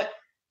phones were like,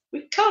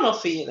 we can't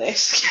offer you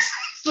this.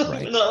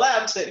 We're not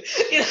allowed to.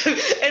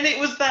 And it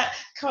was that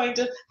kind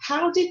of,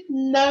 how did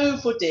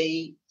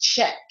nobody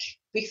check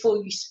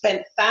before you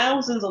spent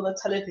thousands on a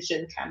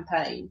television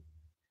campaign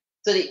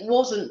that it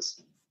wasn't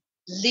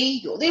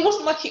legal? It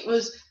wasn't like it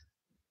was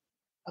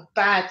a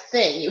bad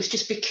thing. It was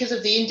just because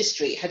of the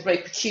industry, it had very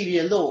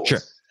peculiar laws. Sure.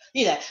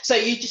 So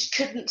you just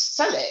couldn't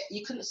sell it.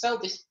 You couldn't sell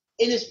this.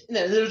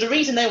 There was a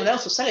reason no one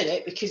else was selling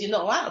it, because you're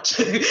not allowed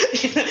to.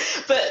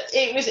 But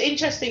it was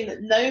interesting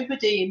that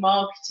nobody in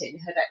marketing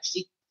had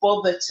actually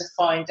bothered to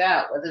find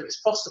out whether it's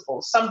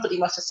possible. Somebody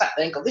must have sat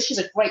there and gone, this is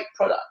a great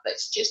product.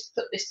 Let's just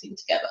put this thing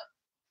together.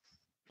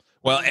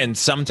 Well, and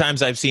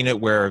sometimes I've seen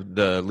it where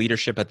the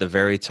leadership at the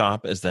very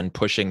top is then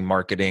pushing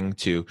marketing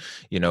to,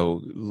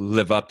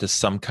 live up to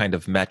some kind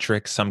of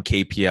metric, some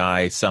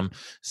KPI,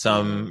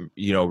 some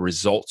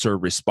results or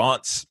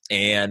response.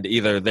 And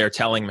either they're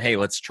telling them, hey,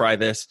 let's try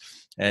this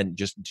and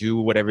just do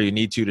whatever you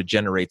need to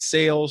generate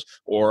sales,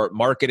 or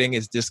marketing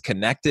is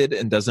disconnected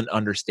and doesn't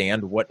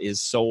understand what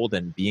is sold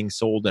and being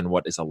sold and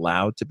what is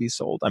allowed to be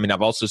sold. I mean,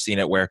 I've also seen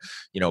it where,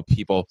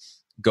 people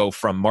go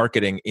from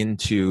marketing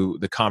into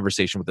the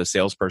conversation with the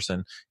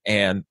salesperson,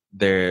 and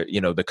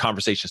the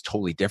conversation is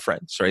totally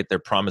different, right? They're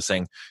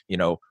promising,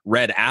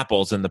 red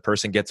apples, and the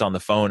person gets on the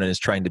phone and is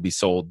trying to be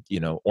sold,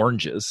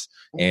 oranges,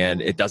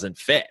 and it doesn't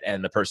fit,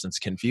 and the person's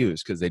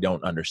confused because they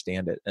don't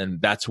understand it.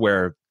 And that's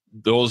where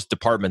those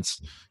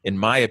departments, in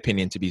my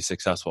opinion, to be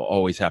successful,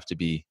 always have to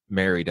be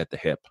married at the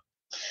hip.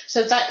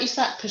 So I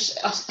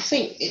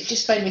think it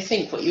just made me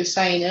think what you were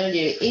saying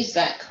earlier, is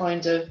that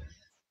kind of,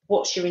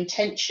 what's your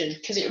intention?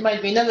 Because it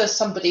reminded me of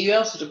somebody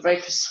else was a very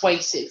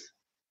persuasive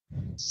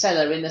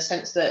seller, in the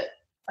sense that,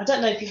 I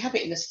don't know if you have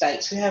it in the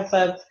States, we have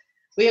a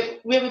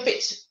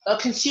bit, our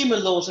consumer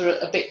laws are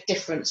a bit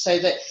different, so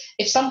that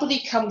if somebody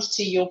comes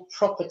to your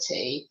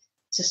property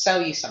to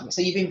sell you something,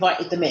 so you've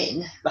invited them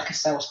in like a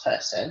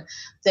salesperson,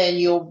 then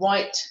you're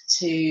right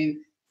to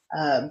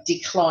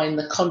decline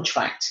the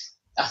contract.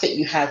 I think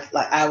you have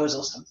like hours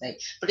or something.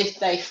 But if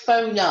they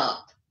phone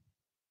up,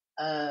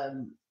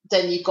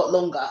 then you've got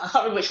longer. I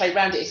can't remember which way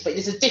round it is, but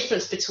there's a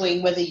difference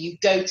between whether you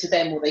go to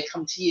them or they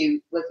come to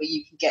you, whether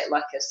you can get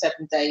like a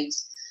 7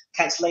 days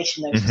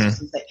cancellation notice or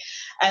something.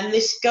 And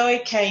this guy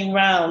came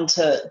round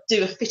to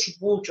do a fitted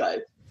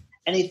wardrobe,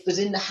 and he was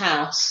in the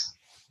house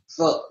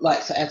for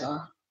like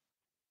forever.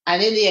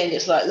 And in the end,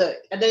 it's like, look,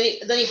 and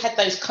then he had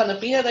those kind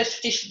of, those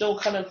traditional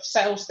kind of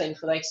sales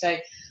things where they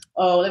say,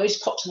 oh, let me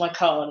just pop to my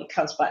car, and it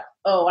comes back,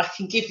 oh, I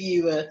can give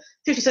you a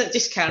 50%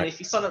 discount if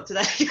you sign up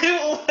today.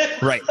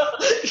 Right.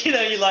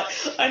 You're like,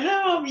 I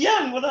know I'm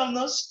young, but I'm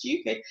not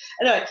stupid.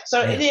 Anyway,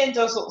 so in the end,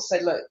 I sort of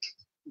said, look,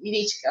 you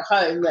need to go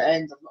home,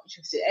 and I'm not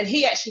interested. And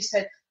he actually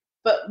said,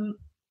 but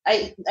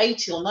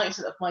 80 or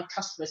 90% of my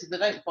customers, if they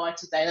don't buy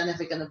today, they're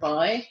never going to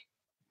buy.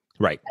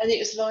 Right. And it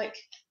was like,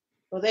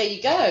 well, there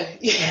you go.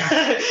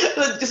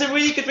 There's a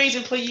really good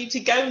reason for you to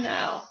go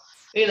now.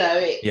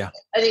 And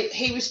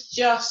he was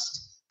just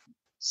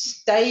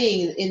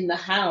staying in the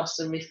house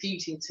and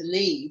refusing to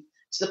leave,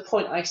 to the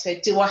point I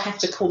said, do I have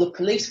to call the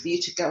police for you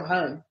to go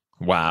home?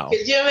 Wow. Do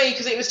you know what I mean?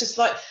 Because it was just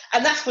like,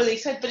 and that's what he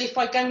said, but if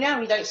I go now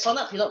and you don't sign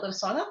up, you're not going to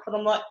sign up. And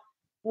I'm like,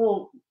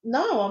 well,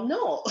 no, I'm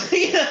not.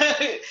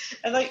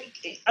 And I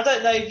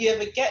don't know if you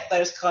ever get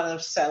those kind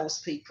of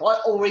salespeople,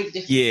 or even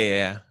if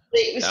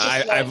it was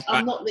just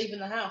I'm not leaving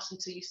the house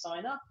until you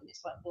sign up, and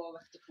it's like, well, I'll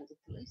have to call the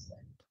police then.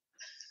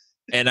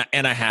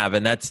 And I have,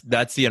 and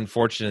that's the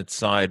unfortunate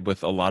side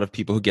with a lot of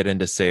people who get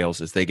into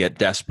sales, is they get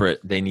desperate.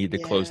 They need to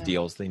close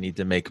deals. They need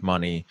to make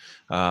money,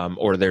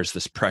 or there's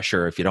this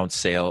pressure. If you don't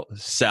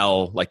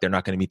sell, like they're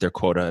not going to meet their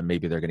quota, and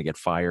maybe they're going to get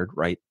fired,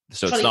 right?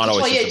 So it's not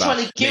always just about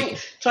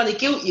trying to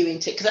guilt you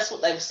into it, because that's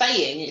what they were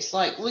saying. It's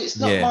like, well, it's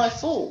not my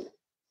fault.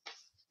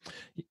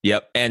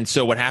 Yep. And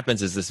so what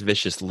happens is this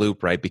vicious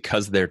loop, right?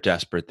 Because they're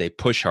desperate, they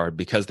push hard.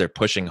 Because they're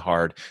pushing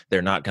hard,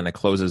 they're not going to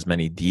close as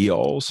many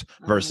deals,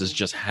 versus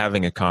just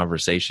having a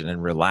conversation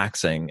and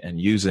relaxing and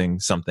using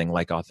something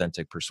like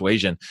authentic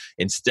persuasion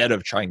instead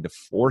of trying to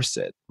force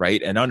it,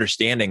 right? And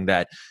understanding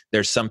that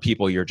there's some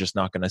people you're just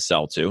not going to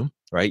sell to,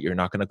 right? You're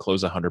not going to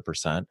close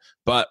 100%.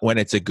 But when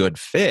it's a good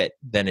fit,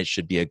 then it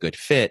should be a good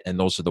fit. And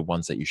those are the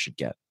ones that you should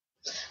get.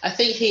 I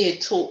think he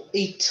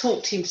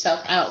talked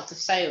himself out of the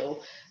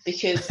sale,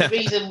 because the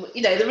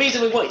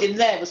reason we wanted him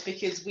there was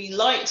because we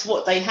liked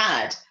what they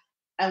had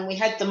and we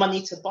had the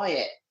money to buy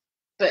it.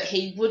 But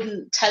he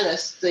wouldn't tell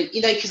us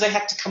because they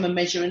had to come and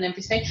measure and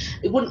everything.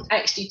 He wouldn't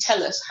actually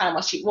tell us how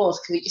much it was,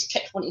 because he just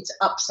kept wanting to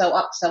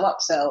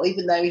upsell,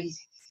 even though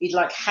he'd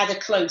like had a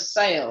closed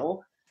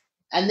sale,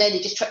 and then he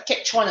just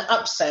kept trying to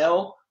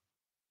upsell.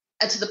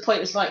 And to the point,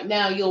 it was like,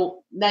 now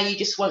you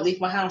just won't leave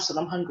my house, and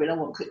I'm hungry and I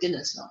won't cook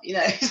dinner tonight.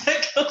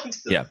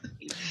 Yeah.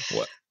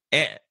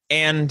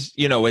 And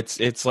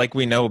it's like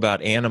we know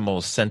about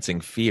animals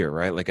sensing fear,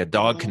 right? Like a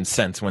dog can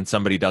sense when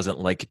somebody doesn't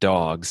like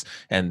dogs,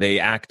 and they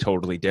act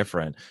totally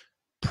different.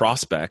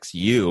 Prospects,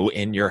 you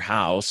in your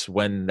house,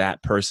 when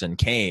that person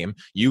came,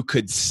 you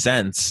could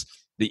sense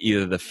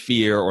either the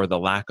fear or the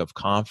lack of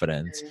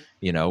confidence.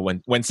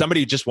 When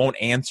somebody just won't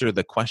answer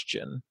the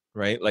question,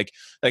 right? Like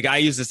I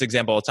use this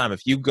example all the time.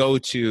 If you go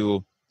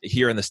to,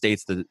 here in the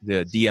States, the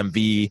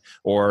DMV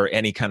or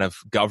any kind of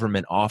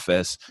government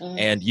office,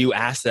 and you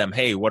ask them,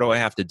 hey, what do I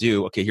have to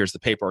do? Okay, here's the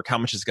paperwork. How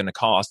much is it going to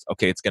cost?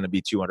 Okay, it's going to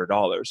be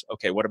 $200.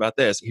 Okay, what about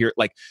this? Here,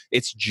 like,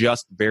 it's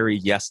just very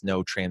yes,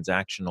 no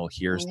transactional.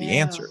 Here's the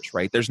answers,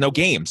 right? There's no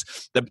games.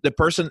 The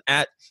person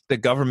at the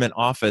government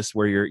office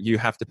where you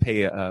have to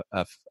pay a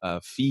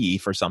fee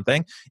for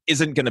something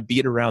isn't going to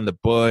beat around the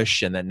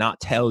bush and then not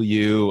tell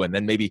you and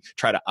then maybe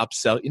try to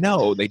upsell.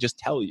 No, they just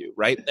tell you,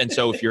 right? And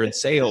so if you're in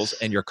sales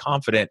and you're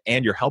confident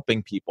and you're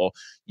helping people,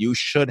 you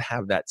should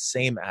have that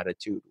same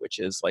attitude, which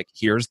is like,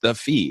 here's the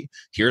fee,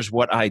 here's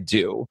what I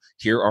do,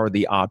 here are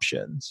the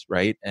options,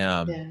 right?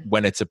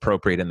 When it's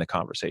appropriate in the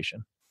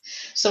conversation.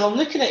 So I'm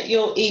looking at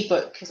your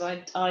ebook, because I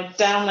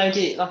downloaded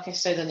it, like I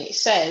said, and it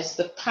says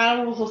The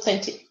Power of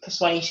Authentic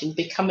Persuasion,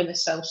 Becoming a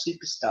Sales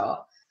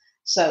Superstar.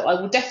 So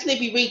I will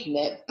definitely be reading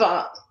it,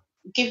 but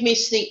give me a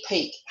sneak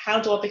peek. How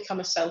do I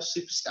become a sales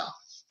superstar?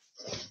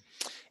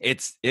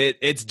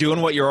 It's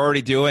doing what you're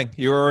already doing.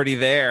 You're already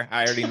there.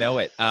 I already know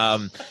it.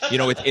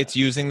 It's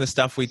using the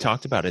stuff we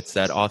talked about. It's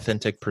that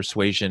authentic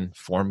persuasion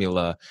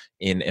formula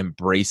in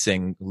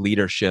embracing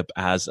leadership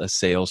as a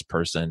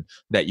salesperson,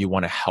 that you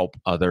want to help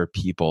other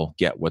people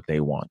get what they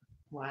want.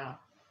 Wow.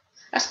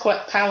 That's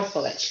quite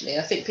powerful, actually.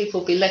 I think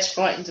people would be less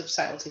frightened of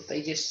sales if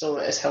they just saw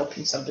it as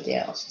helping somebody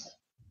else.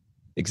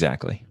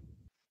 Exactly.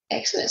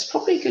 Excellent. It's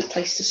probably a good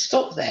place to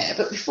stop there.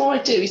 But before I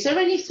do, is there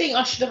anything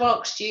I should have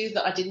asked you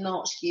that I didn't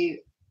ask you?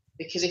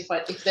 Because if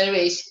there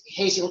is,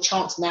 here's your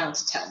chance now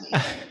to tell me.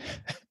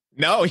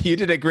 No, you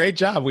did a great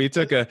job. We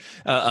took a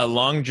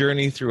long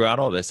journey throughout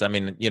all this. I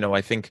mean,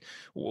 I think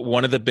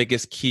one of the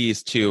biggest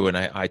keys too, and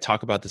I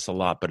talk about this a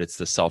lot, but it's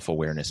the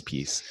self-awareness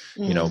piece.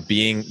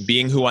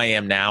 Being who I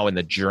am now and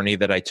the journey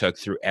that I took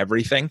through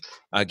everything.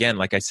 Again,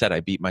 like I said,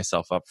 I beat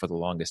myself up for the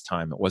longest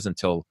time. It wasn't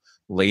until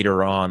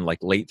later on, like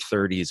late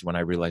 30s, when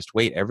I realized,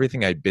 wait,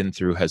 everything I'd been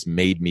through has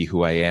made me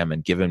who I am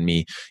and given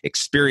me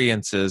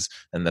experiences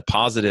and the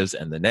positives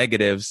and the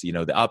negatives,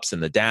 the ups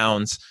and the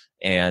downs.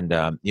 And,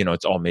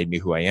 it's all made me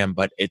who I am.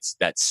 But it's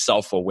that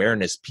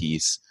self-awareness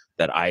piece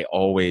that I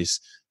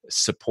always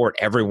support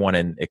everyone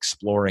in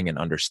exploring and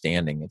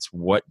understanding. It's,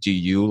 what do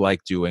you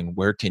like doing?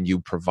 Where can you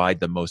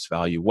provide the most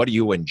value? What do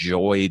you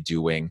enjoy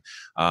doing?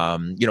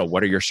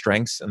 What are your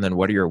strengths? And then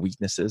what are your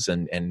weaknesses?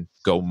 And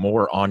go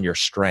more on your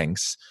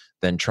strengths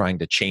than trying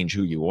to change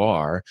who you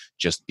are.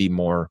 Just be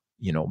more,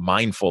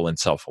 mindful and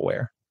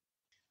self-aware.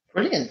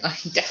 Brilliant. I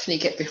can definitely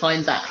get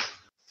behind that.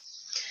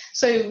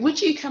 So would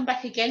you come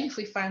back again if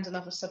we found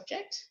another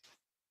subject?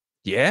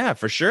 Yeah,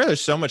 for sure. There's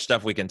so much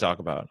stuff we can talk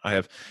about. I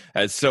have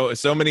so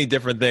many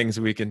different things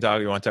we can talk.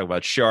 You want to talk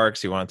about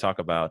sharks. You want to talk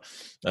about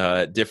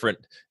different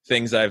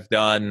things I've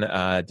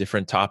done,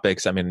 different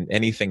topics. I mean,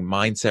 anything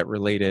mindset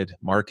related,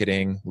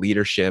 marketing,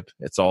 leadership.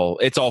 It's all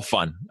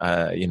fun.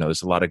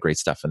 There's a lot of great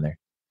stuff in there.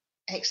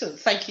 Excellent.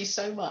 Thank you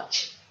so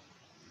much.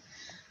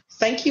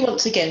 Thank you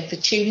once again for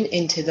tuning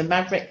into the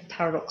Maverick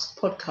Paradox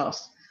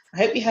podcast. I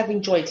hope you have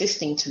enjoyed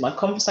listening to my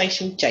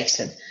conversation with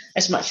Jason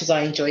as much as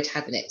I enjoyed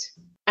having it.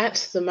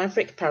 At the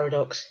Maverick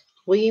Paradox,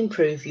 we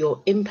improve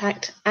your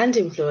impact and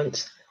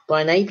influence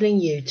by enabling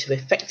you to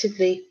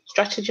effectively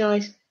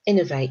strategize,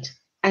 innovate,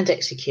 and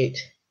execute.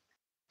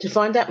 To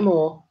find out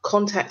more,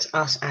 contact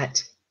us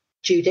at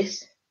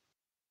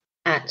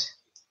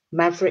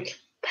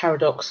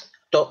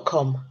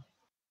judith@maverickparadox.com.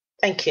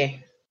 Thank you.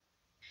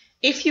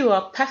 If you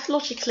are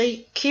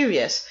pathologically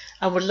curious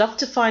and would love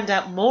to find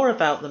out more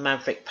about the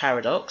Maverick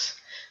Paradox,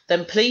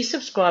 then please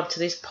subscribe to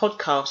this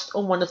podcast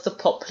on one of the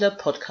popular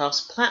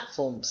podcast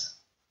platforms.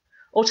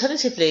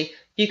 Alternatively,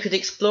 you could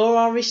explore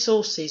our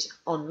resources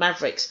on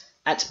Mavericks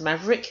at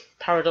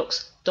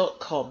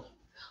maverickparadox.com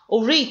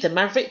or read the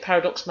Maverick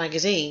Paradox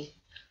magazine.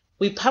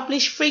 We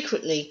publish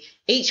frequently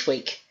each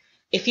week.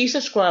 If you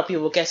subscribe,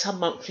 you will get our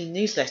monthly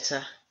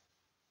newsletter.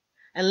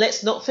 And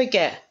let's not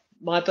forget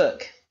my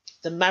book,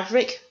 The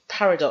Maverick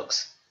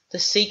Paradox, The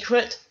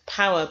Secret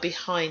Power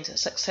Behind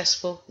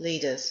Successful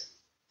Leaders.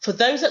 For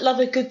those that love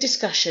a good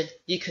discussion,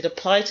 you could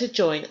apply to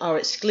join our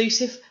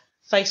exclusive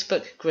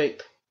Facebook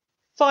group.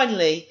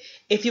 Finally,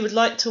 if you would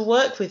like to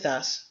work with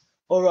us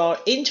or are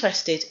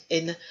interested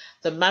in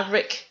the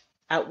Maverick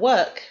at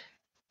work,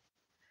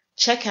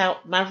 check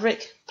out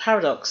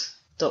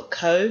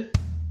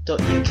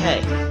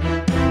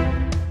maverickparadox.co.uk.